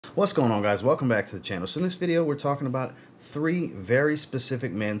What's going on, guys? Welcome back to the channel. So in this video we're talking about three very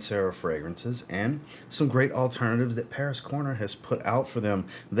specific Mancera fragrances and some great alternatives that Paris Corner has put out for them.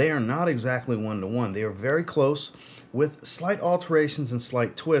 They are not exactly one-to-one. They are very close with slight alterations and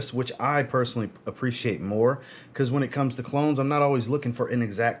slight twists, which I personally appreciate more, because when it comes to clones, I'm not always looking for an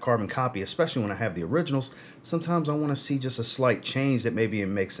exact carbon copy, especially when I have the originals. Sometimes I want to see just a slight change that maybe it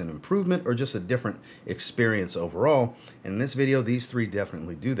makes an improvement or just a different experience overall. And in this video, these three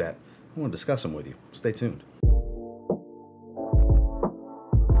definitely do that. I want to discuss them with you. Stay tuned.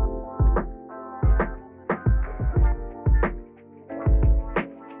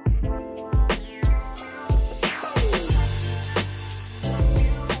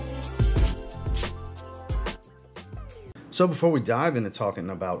 So before we dive into talking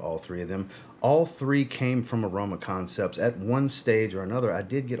about all three of them, all three came from Aroma Concepts. At one stage or another, I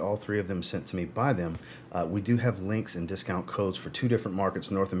did get all three of them sent to me by them. We do have links and discount codes for two different markets,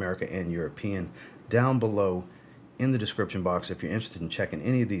 North America and European, down below in the description box if you're interested in checking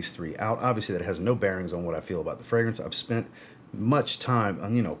any of these three out. Obviously, that has no bearings on what I feel about the fragrance. I've spent much time,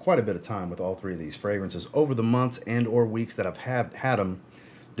 quite a bit of time with all three of these fragrances over the months and or weeks that I've had them,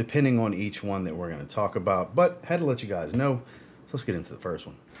 depending on each one that we're going to talk about. But had to let you guys know, so let's get into the first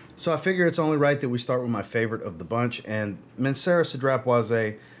one. So I figure it's only right that we start with my favorite of the bunch, and Mancera Cedrat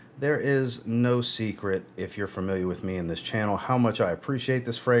Boise. There is no secret, if you're familiar with me in this channel, how much I appreciate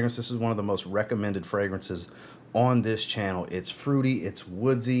this fragrance. This is one of the most recommended fragrances on this channel. It's fruity, it's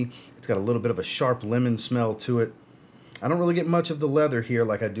woodsy, it's got a little bit of a sharp lemon smell to it. I don't really get much of the leather here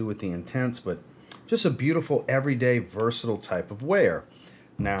like I do with the Intense, but just a beautiful, everyday, versatile type of wear.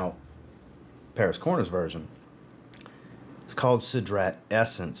 Now, Paris Corner's version, it's called Cedrat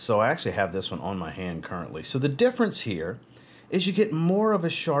Essence. So I actually have this one on my hand currently. So the difference here is you get more of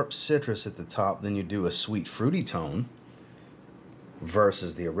a sharp citrus at the top than you do a sweet fruity tone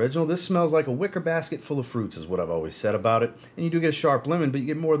versus the original. This smells like a wicker basket full of fruits is what I've always said about it. And you do get a sharp lemon, but you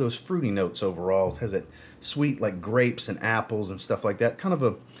get more of those fruity notes overall. It has that sweet like grapes and apples and stuff like that. Kind of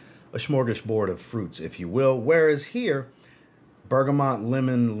a smorgasbord of fruits, if you will. Whereas here, bergamot,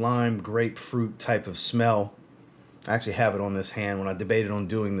 lemon, lime, grapefruit type of smell. I actually have it on this hand. When I debated on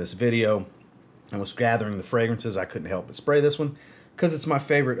doing this video and was gathering the fragrances, I couldn't help but spray this one because it's my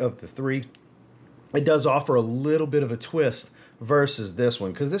favorite of the three. It does offer a little bit of a twist versus this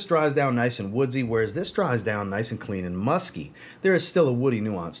one, because this dries down nice and woodsy, whereas this dries down nice and clean and musky. There is still a woody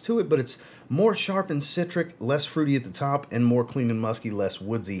nuance to it, but it's more sharp and citric, less fruity at the top, and more clean and musky, less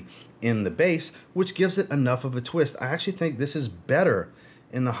woodsy in the base, which gives it enough of a twist. I actually think this is better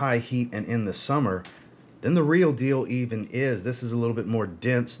in the high heat and in the summer than the real deal even is. This is a little bit more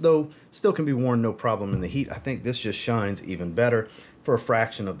dense, though still can be worn no problem in the heat. I think this just shines even better. For a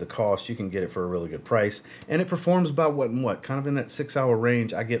fraction of the cost, you can get it for a really good price. And it performs about what? Kind of in that 6-hour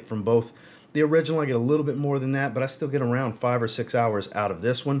range I get from both. The original, I get a little bit more than that, but I still get around 5 or 6 hours out of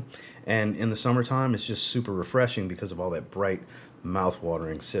this one. And in the summertime, it's just super refreshing because of all that bright,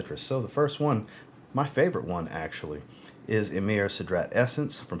 mouth-watering citrus. So the first one, my favorite one actually, is Emir Cedrat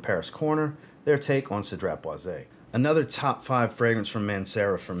Essence from Paris Corner, their take on Cedrat Boise. Another top 5 fragrance from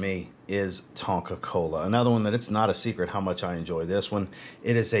Mancera for me is Tonka Cola. Another one that it's not a secret how much I enjoy this one.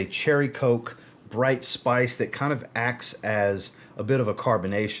 It is a cherry coke, bright spice that kind of acts as a bit of a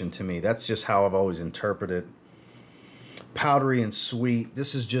carbonation to me. That's just how I've always interpreted it. Powdery and sweet.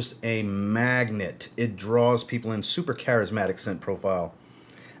 This is just a magnet. It draws people in. Super charismatic scent profile.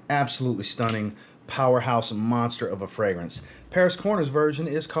 Absolutely stunning. Powerhouse monster of a fragrance. Paris Corner's version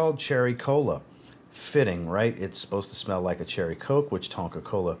is called Cherry Cola. Fitting, right? It's supposed to smell like a cherry coke, which Tonka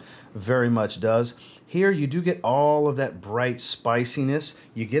Cola very much does. Here you do get all of that bright spiciness.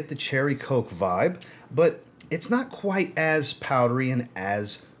 You get the cherry coke vibe, but it's not quite as powdery and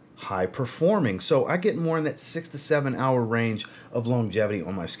as high performing. So I get more in that 6 to 7 hour range of longevity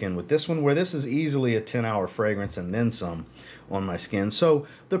on my skin with this one, where this is easily a 10-hour fragrance and then some on my skin. So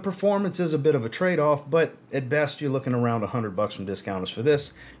the performance is a bit of a trade-off, but at best you're looking around $100 from discounters for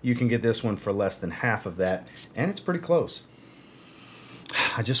this. You can get this one for less than half of that, and it's pretty close.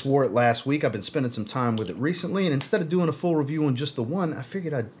 I just wore it last week. I've been spending some time with it recently, and instead of doing a full review on just the one, I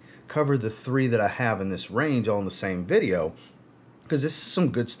figured I'd cover the three that I have in this range all in the same video, because this is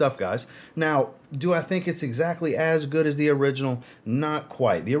some good stuff, guys. Now, do I think it's exactly as good as the original? Not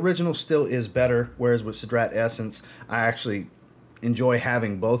quite. The original still is better, whereas with Cedrat Essence, I actually enjoy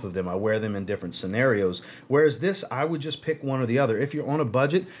having both of them. I wear them in different scenarios. Whereas this, I would just pick one or the other. If you're on a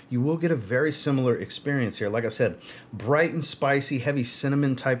budget, you will get a very similar experience here. Like I said, bright and spicy, heavy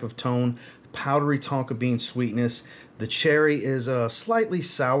cinnamon type of tone, powdery tonka bean sweetness. The cherry is a slightly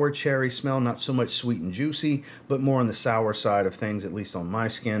sour cherry smell, not so much sweet and juicy, but more on the sour side of things, at least on my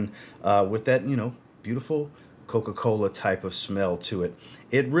skin, with that, you know, beautiful Coca-Cola type of smell to it.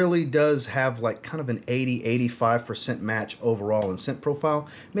 It really does have like kind of an 80-85% match overall in scent profile,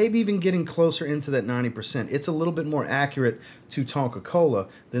 maybe even getting closer into that 90%. It's a little bit more accurate to Tonka Cola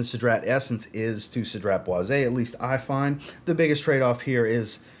than Cedrat Essence is to Cedrat Boise, at least I find. The biggest trade-off here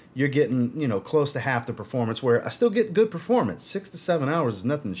is you're getting, you know, close to half the performance, where I still get good performance. 6 to 7 hours is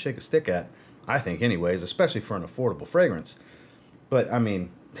nothing to shake a stick at, I think anyways, especially for an affordable fragrance. But I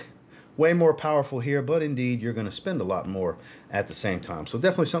mean, way more powerful here, but indeed you're going to spend a lot more at the same time. So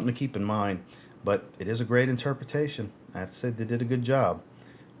definitely something to keep in mind, but it is a great interpretation. I have to say they did a good job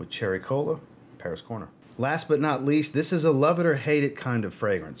with Cherry Cola, Paris Corner. Last but not least, this is a love it or hate it kind of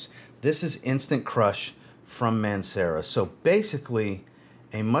fragrance. This is Instant Crush from Mancera. So basically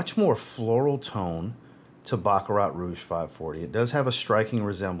a much more floral tone to Baccarat Rouge 540. It does have a striking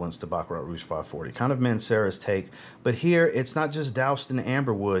resemblance to Baccarat Rouge 540, kind of Mancera's take, but here it's not just doused in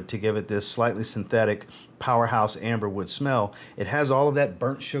amberwood to give it this slightly synthetic powerhouse amberwood smell. It has all of that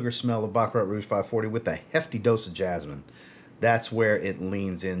burnt sugar smell of Baccarat Rouge 540 with a hefty dose of jasmine. That's where it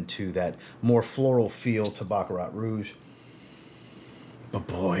leans into that more floral feel to Baccarat Rouge. But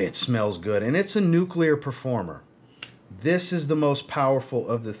boy, it smells good, and it's a nuclear performer. This is the most powerful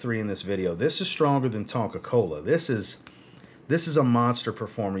of the three in this video. This is stronger than Tonka Cola. This is a monster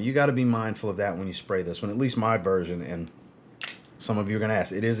performer. You got to be mindful of that when you spray this one, at least my version. And some of you are going to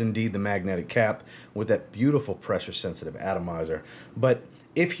ask, it is indeed the magnetic cap with that beautiful pressure-sensitive atomizer. But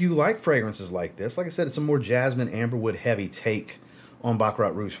if you like fragrances like this, like I said, it's a more jasmine, amberwood heavy take on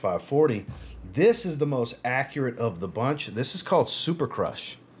Baccarat Rouge 540. This is the most accurate of the bunch. This is called Super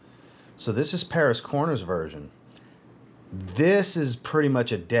Crush. So this is Paris Corner's version. This is pretty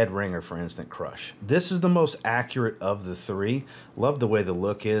much a dead ringer for Instant Crush. This is the most accurate of the three. Love the way the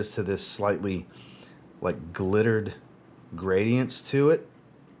look is to this slightly like glittered gradients to it.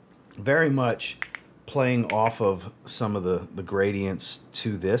 Very much playing off of some of the gradients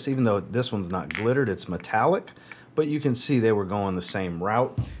to this, even though this one's not glittered, it's metallic. But you can see they were going the same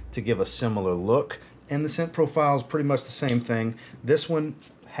route to give a similar look. And the scent profile is pretty much the same thing. This one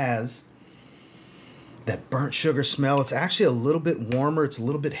has that burnt sugar smell. It's actually a little bit warmer. It's a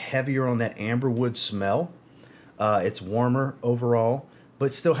little bit heavier on that amberwood smell. It's warmer overall,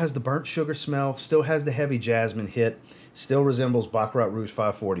 but still has the burnt sugar smell, still has the heavy jasmine hit, still resembles Baccarat Rouge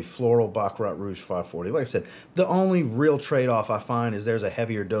 540, floral Baccarat Rouge 540. Like I said, the only real trade-off I find is there's a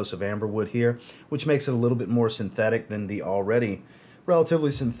heavier dose of amberwood here, which makes it a little bit more synthetic than the already relatively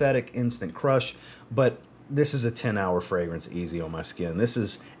synthetic Instant Crush, but this is a 10-hour fragrance easy on my skin. This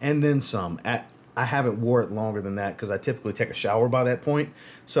is, and then some. I haven't wore it longer than that because I typically take a shower by that point.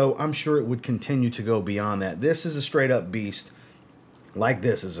 So I'm sure it would continue to go beyond that. This is a straight up beast. Like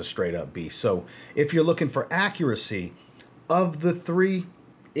this is a straight up beast. So if you're looking for accuracy of the three,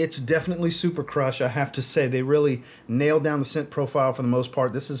 it's definitely Super Crush. I have to say they really nailed down the scent profile for the most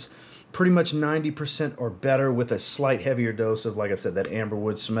part. This is pretty much 90% or better with a slight heavier dose of, like I said, that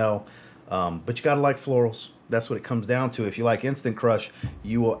amberwood smell. But you gotta like florals. That's what it comes down to. If you like Instant Crush,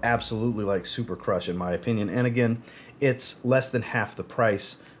 you will absolutely like Super Crush, in my opinion. And again, it's less than half the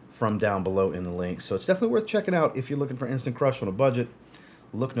price from down below in the link. So it's definitely worth checking out if you're looking for Instant Crush on a budget.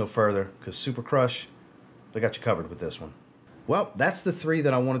 Look no further, because Super Crush, they got you covered with this one. Well, that's the three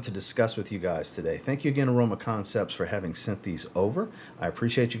that I wanted to discuss with you guys today. Thank you again, Aroma Concepts, for having sent these over. I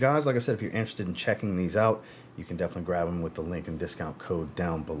appreciate you guys. Like I said, if you're interested in checking these out, you can definitely grab them with the link and discount code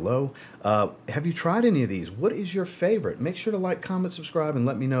down below. Have you tried any of these? What is your favorite? Make sure to like, comment, subscribe, and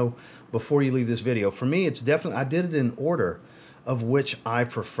let me know before you leave this video. For me, it's definitely, I did it in order of which I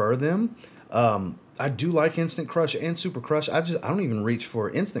prefer them. I do like Instant Crush and Super Crush. I don't even reach for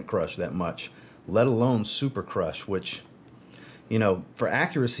Instant Crush that much, let alone Super Crush, which, you know, for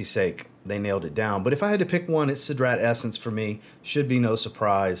accuracy's sake, they nailed it down. But if I had to pick one, it's Cedrat Essence for me. Should be no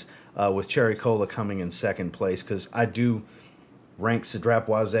surprise, with Cherry Cola coming in second place, because I do rank Cedrat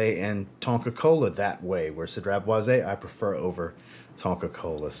Boise and Tonka Cola that way, where Cedrat Boise I prefer over Tonka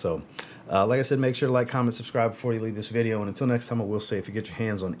Cola. So, like I said, make sure to like, comment, subscribe before you leave this video. And until next time, I will say, if you get your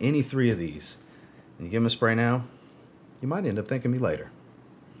hands on any three of these and you give them a spray now, you might end up thanking me later.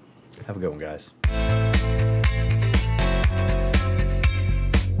 Have a good one, guys.